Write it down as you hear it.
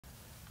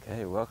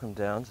Okay, welcome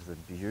down to the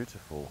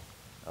beautiful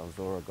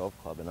Zorah Golf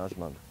Club in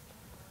Ajman.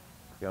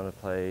 We're going to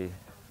play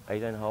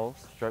 18 holes,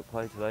 stroke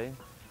play today,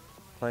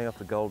 playing off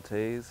the gold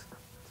tees.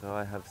 So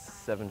I have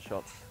 7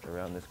 shots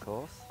around this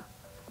course.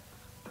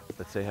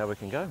 Let's see how we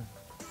can go.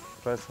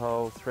 First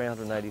hole,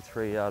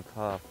 383 yard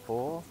par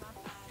 4.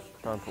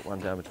 Try and put one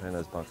down between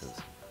those bunkers.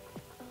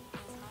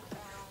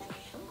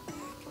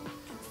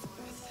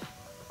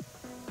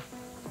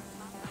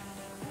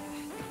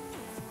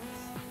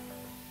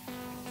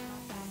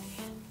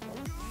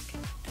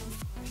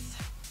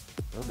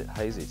 A little bit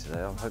hazy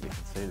today. I hope you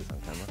can see this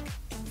on camera.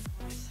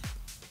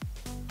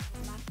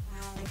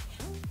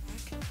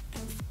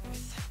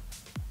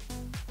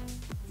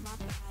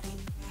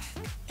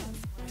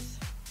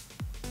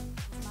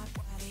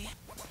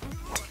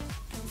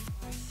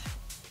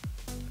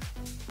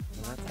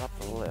 And that's up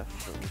the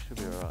left, but we should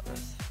be alright there.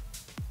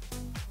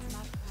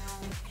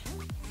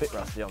 Bit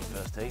rusty on the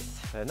first tee.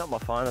 Not my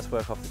finest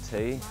work off the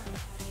tee,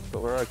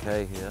 but we're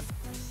okay here.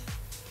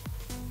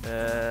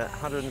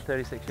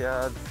 136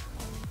 yards.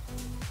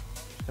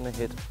 Going to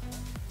hit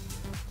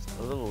just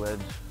a little wedge.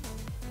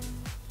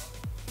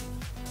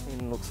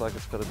 It looks like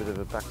it's got a bit of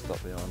a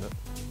backstop behind it.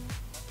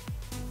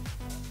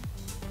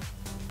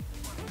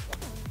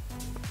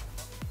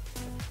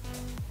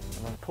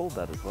 And I pulled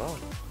that as well.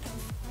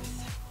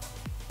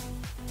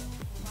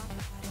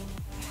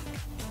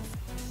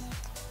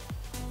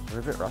 We're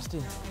a bit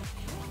rusty.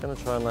 Going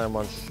to try and land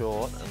one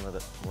short and let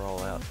it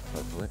roll out,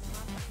 hopefully.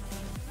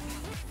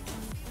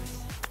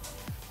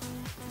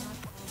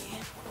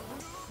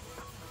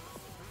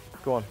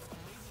 Go on.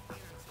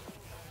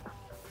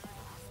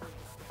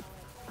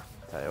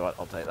 Tell you what,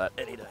 I'll take that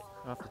any day.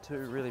 After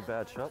 2 really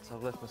bad shots,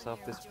 I've left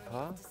myself this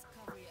par.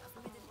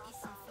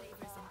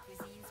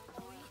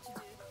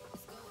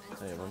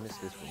 Hey, if I miss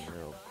this one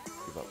here, I'll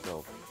give up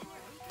golf.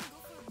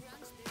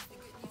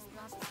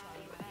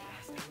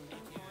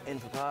 In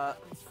for par.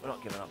 We're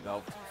not giving up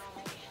golf.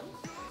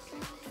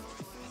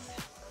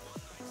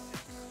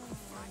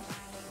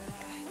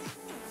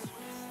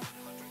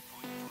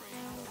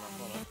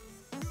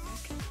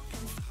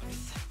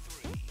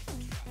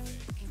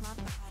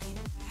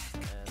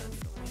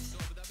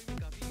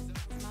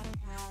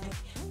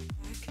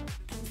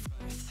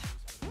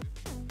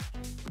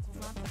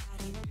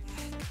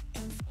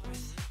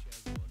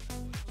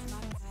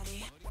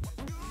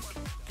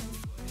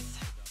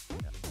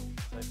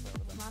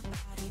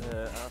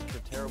 After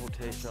a terrible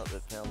tee shot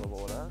that found the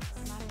water,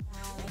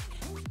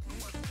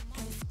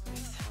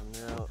 I'm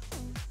now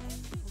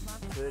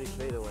 30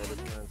 feet away to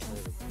try and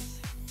see the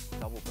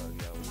double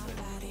bogey. I was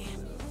ready.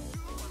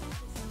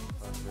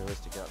 Nice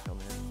realistic outcome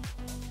here.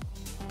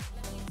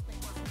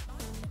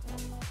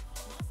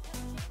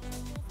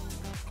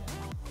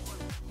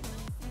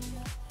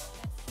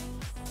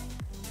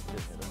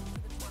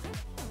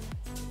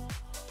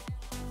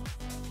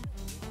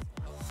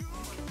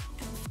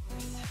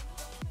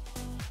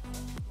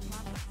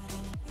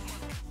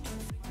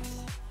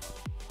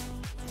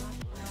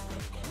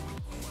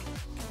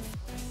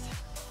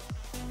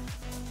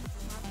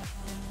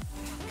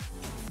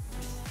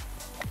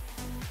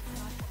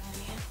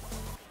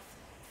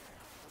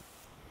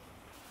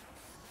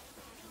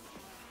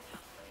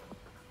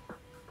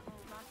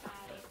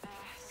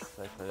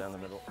 Safely down the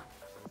middle.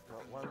 We've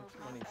got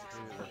 122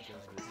 left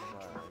into this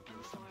flag.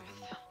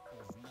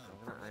 I'm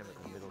going to aim at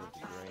the middle of the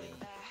green.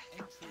 I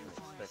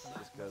expect that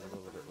this goes a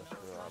little bit left to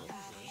right.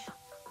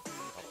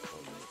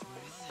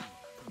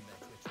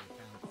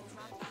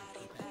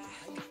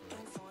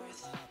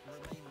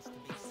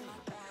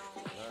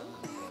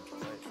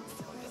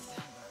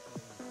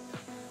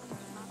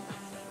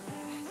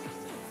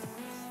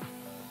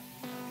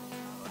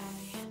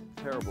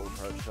 Terrible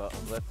approach shot.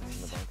 I've left this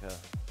in the bunker.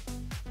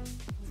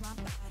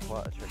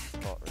 Quite a tricky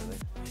spot, really.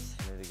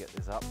 I need to get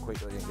this up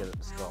quickly and get it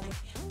to stop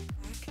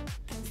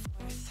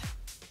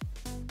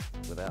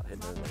without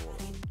hitting it in the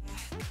water.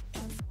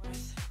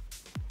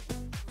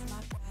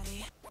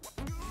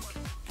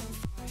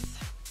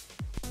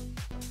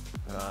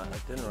 Alright,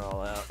 it didn't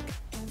roll out.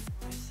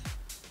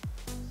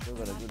 Still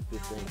got a good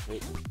 15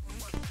 feet.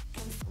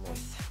 Come on,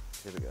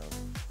 keep it going.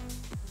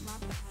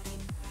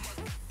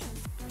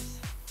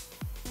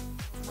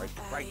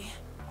 Break.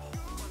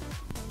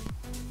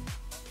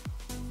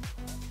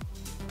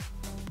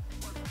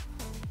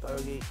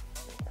 Bogey.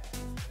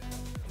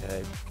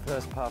 Okay,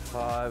 first par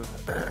 5,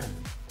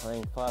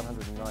 playing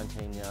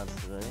 519 yards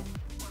today.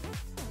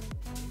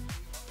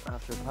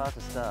 After a par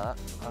to start,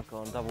 I've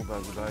gone double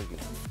bogey,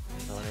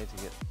 so I need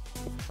to get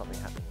something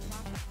happening.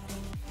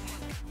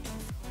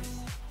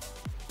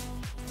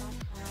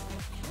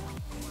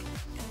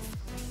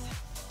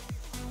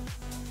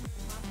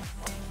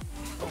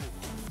 Oh,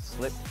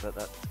 slipped, but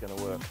that's going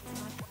to work.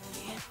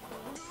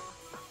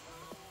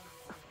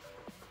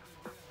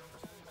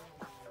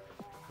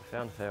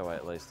 Found a fairway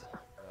at least.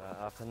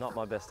 After not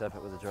my best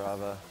effort with the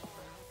driver,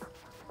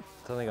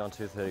 it's only gone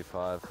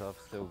 235, so I've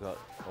still got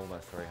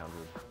almost 300.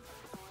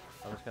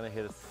 I'm just going to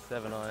hit a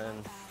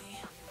 7-iron,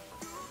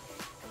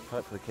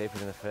 hopefully keep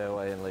it in the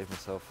fairway and leave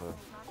myself a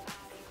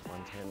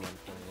 110,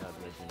 120 yard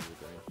wedge into the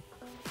green.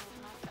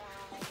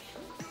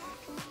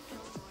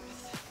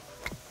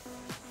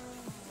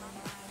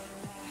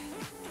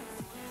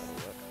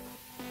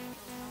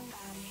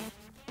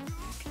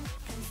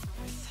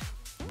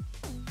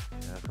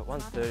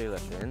 130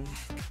 left in.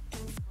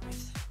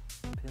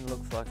 Pin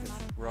looks like it's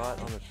right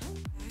on the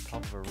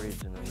top of a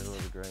ridge in the middle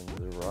of the green to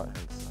the right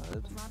hand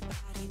side.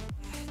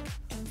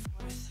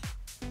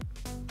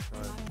 Try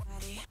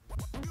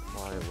and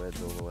fly your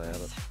wedge all the way out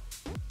it.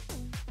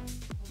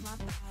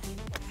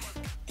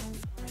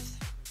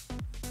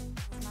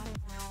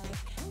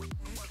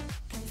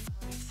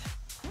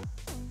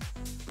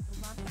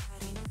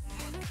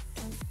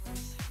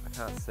 I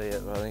can't see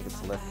it, but I think it's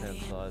the left hand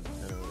side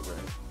turn of the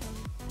green.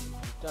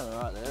 Done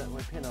alright there,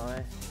 we're pin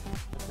eye.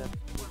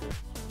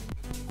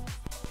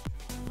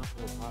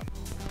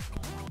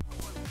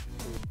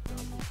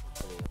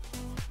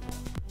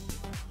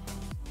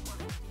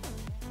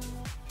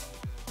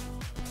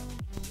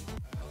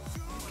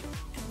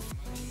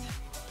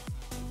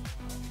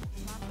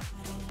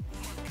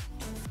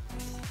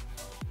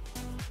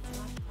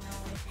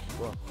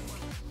 Whoa.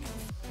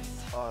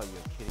 Oh,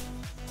 you're kidding.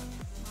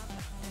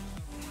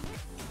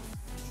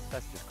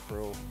 That's just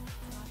cruel.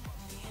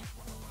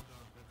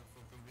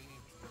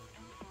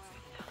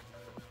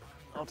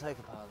 I'll take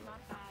a par.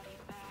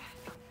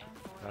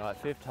 Alright,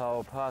 fifth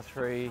hole, par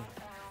 3,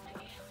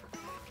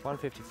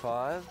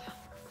 155.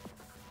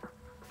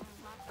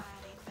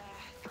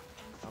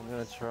 I'm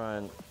going to try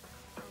and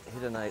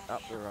hit an 8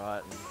 up the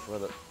right and just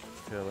let it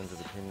curl into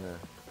the pin there.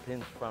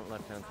 Pin's front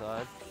left hand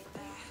side.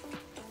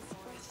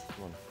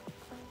 Come on.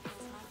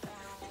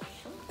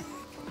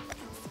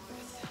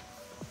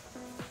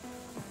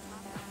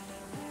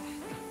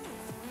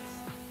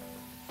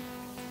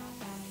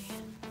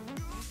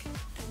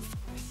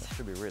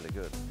 Should be really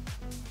good.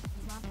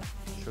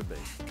 Should be.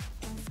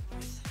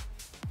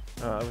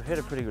 Alright, we've hit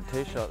a pretty good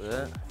tee shot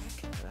there.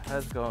 It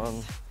has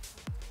gone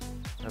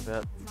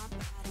about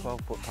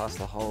 12 foot past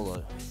the hole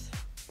though.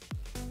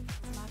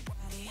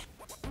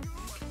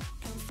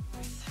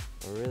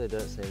 I really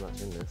don't see much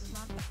in this.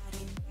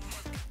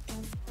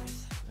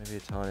 Maybe a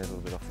tiny little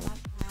bit off there.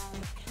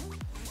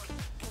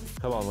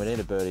 Come on, we need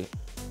a birdie.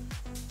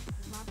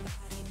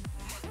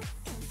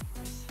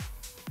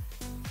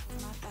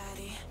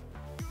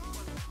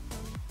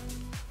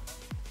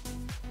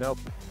 Nope.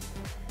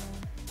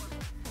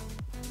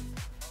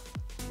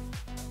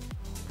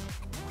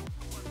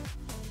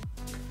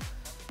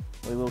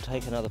 We will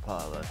take another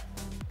par though.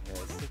 Okay,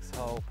 6th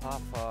hole, par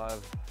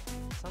 5.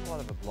 Somewhat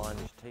of a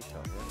blindish tee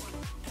shot here.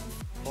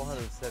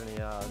 470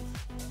 yards.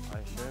 I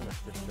assume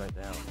it's just straight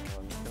down. So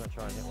I'm just going to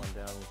try and hit one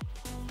down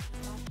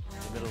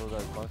the middle of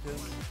those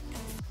bunkers.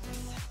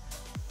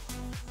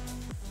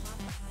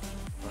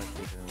 Try and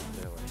keep it in the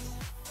fairway.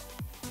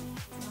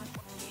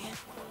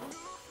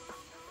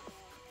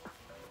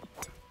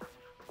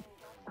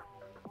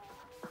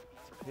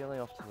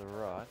 Peeling off to the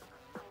right.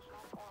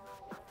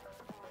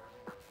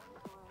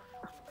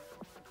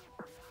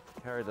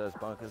 Carry those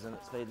bunkers and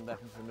it's feeding back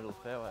into the middle of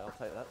the fairway, I'll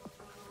take that.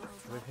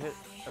 We've hit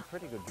a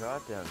pretty good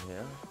drive down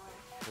here,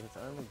 but it's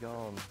only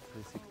gone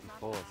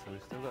 264, so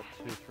we've still got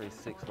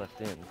 236 left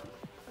in.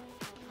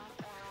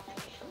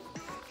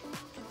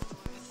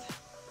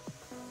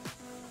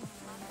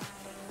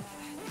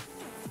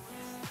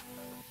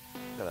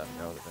 Got out and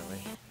go with it, don't we?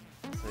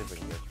 Let's see if we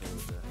can get through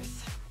with this.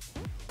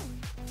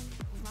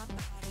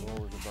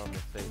 Ball is above the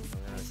feet, so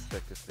I'm going to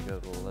expect this to go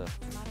to the left.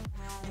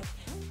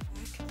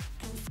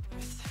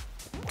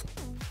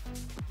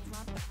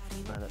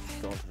 And it's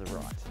gone to the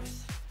right.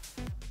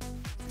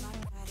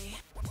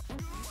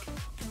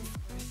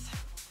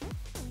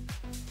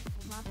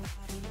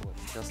 Oh,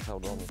 it's just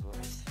held on as well.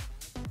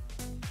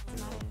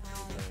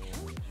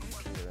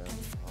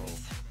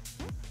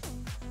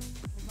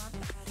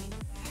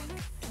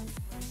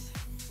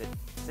 Sit,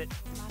 sit,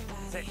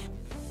 sit.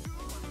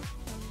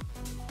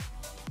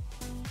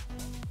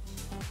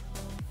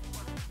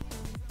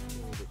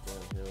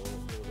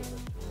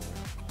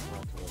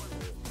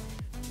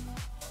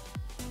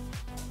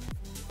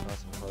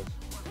 Nice and close.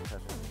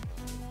 Perfect.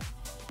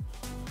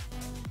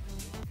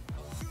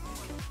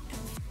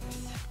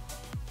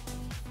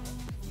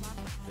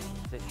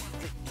 Sit,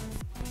 sit.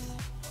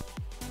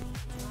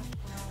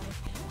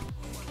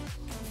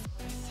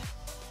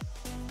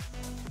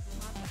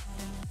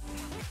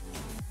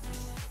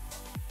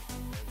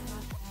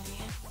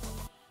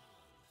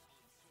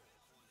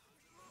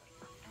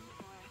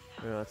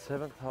 Right,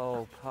 7th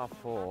hole, par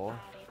 4.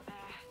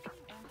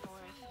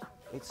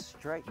 It's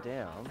straight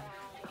down,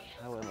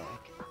 however,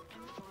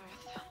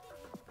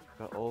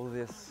 got all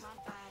this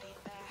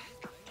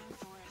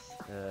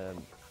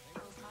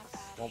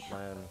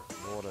swampland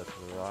water to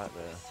the right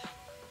there.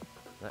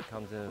 That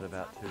comes in at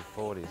about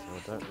 240, so I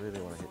don't really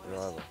want to hit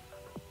driver.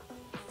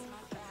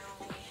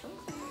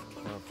 I'm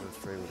trying to put a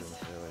 3-wood in the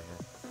fairway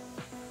here.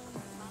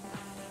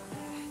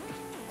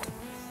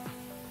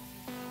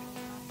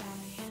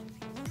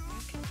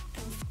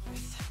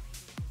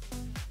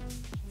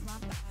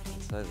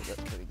 I'd say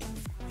that's pretty good.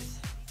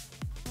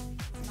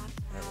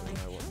 I don't really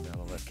know what's down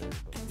on left is,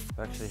 but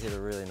I've actually hit a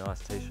really nice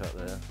tee shot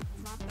there.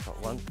 Got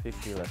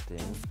 150 left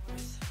in.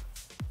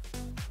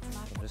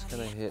 I'm just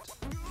going to hit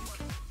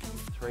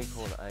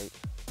 3/4 8.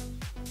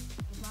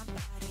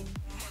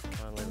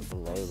 Try and leave it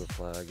below the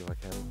flag if I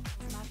can.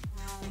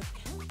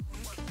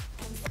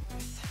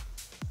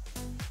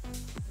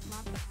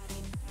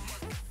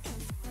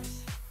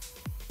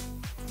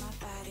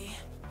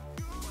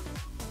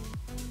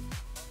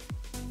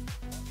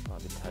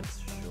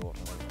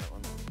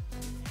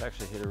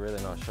 Actually hit a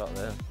really nice shot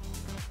there.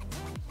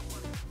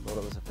 Thought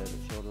it was a fair bit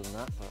shorter than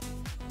that, but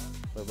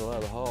we're below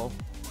the hole.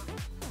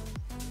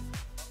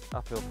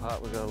 Uphill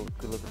part, we've got a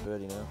good look at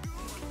birdie now.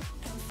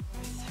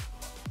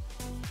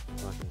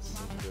 I can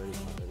see birdie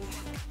part that is.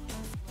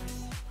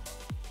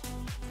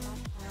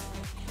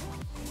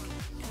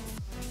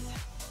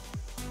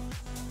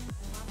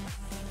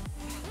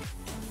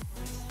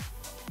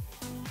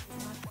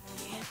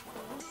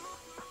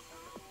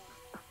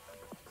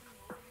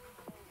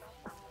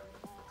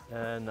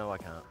 And no, I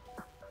can't.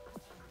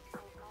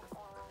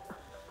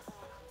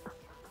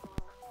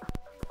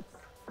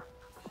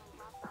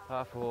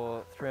 Par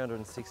 4,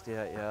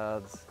 368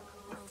 yards.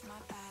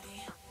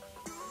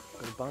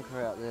 Got a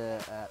bunker out there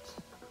at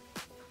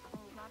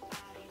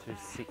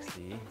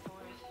 260,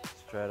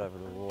 straight over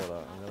the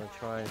water. I'm going to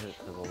try and hit it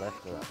to the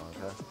left of that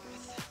bunker,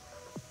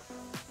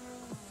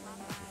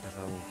 because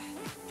I'm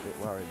a bit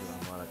worried that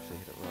I might actually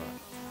hit it right.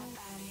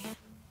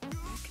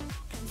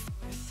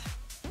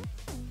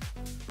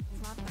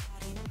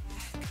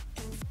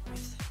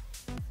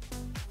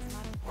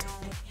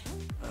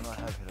 And I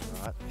have hit it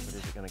right, but is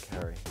it going to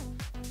carry?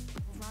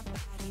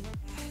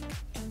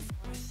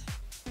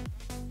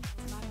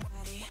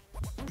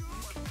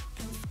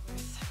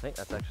 I think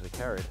that's actually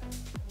carried.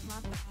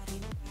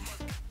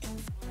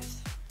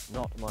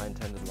 Not my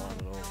intended line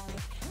at all.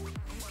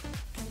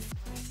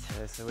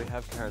 Okay, so we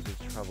have carried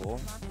with trouble.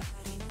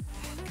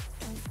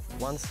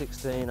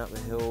 116 up the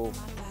hill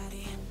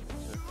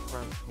to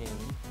front pin.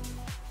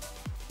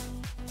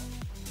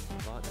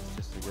 I'd like this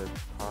just to go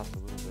past a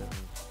little bit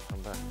and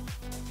come back.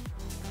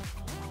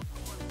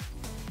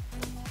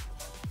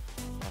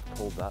 I've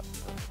pulled that, so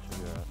that should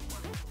be alright.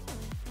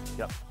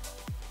 Yep.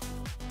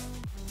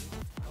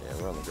 Yeah,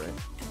 we're on the green.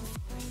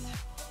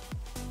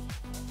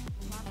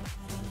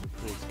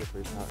 Pretty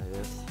slippery part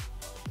here.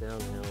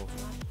 Downhill,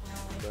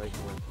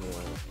 breaking into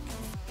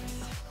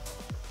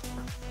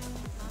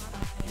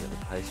get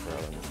the pace rail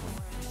on this one.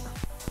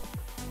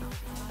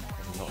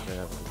 I've not been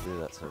able to do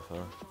that so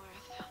far.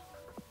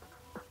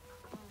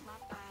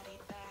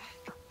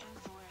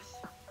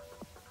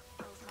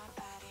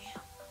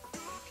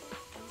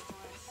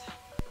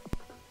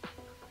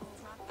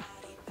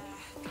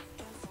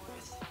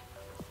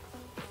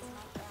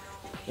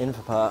 In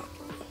for par.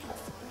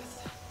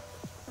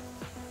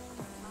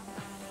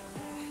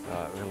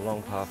 Alright, we've got a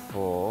long par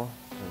 4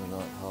 in the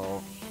ninth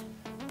hole.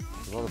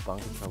 There's a lot of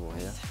bunker trouble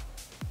here.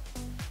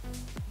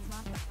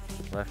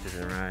 Left is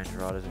in range,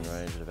 right is in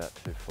range at about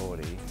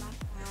 240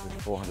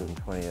 with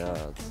 420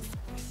 yards.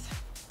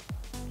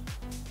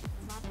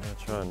 I'm going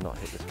to try and not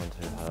hit this one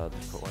too hard,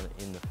 just put one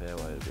in the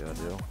fairway to be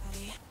ideal.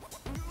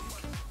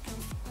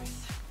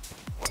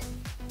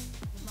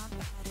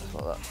 Just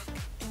like that.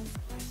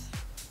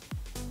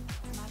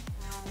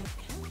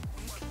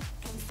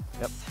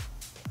 Yep,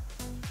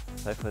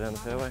 safely down the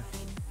fairway.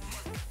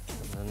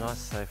 A nice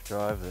safe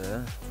drive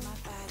there.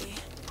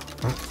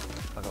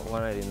 I've got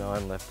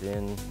 189 left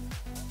in.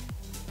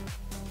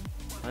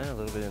 Playing a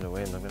little bit in the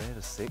wind. I'm going to hit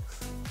a 6.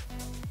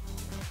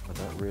 I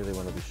don't really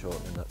want to be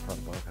short in that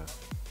front bunker.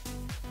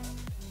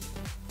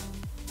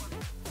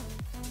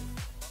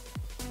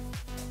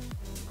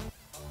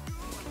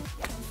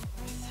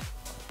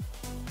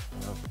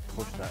 I'll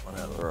push that one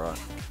out to the right.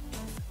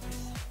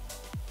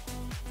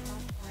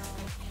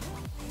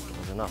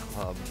 There's enough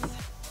club.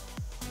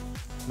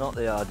 Not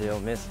the ideal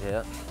miss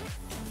here.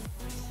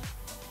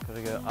 Got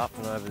to go up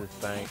and over this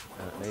bank,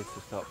 and it needs to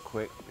stop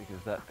quick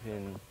because that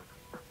pin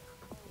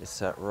is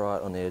sat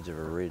right on the edge of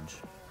a ridge.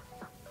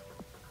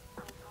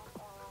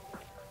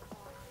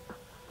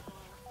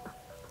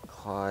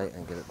 High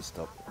and get it to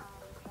stop.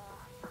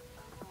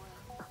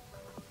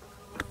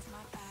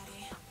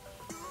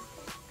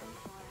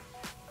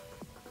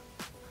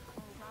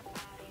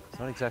 It's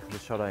not exactly the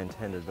shot I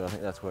intended, but I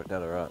think that's worked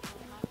out alright.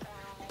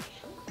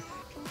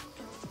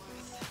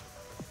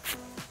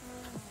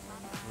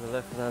 We're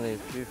left with only a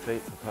few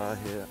feet for par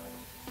here.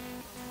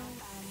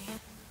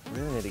 I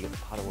really need to get the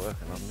putter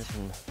working. I'm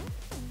missing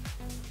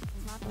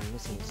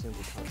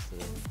simple putts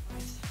today.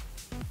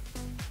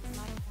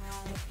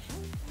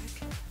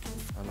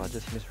 Am I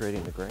just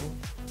misreading the green?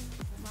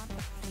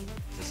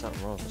 Is there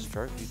something wrong with the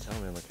stroke? You tell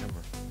me on the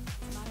camera.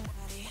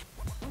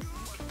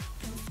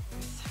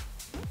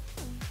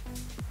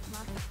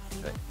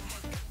 Okay.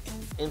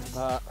 In for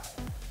par.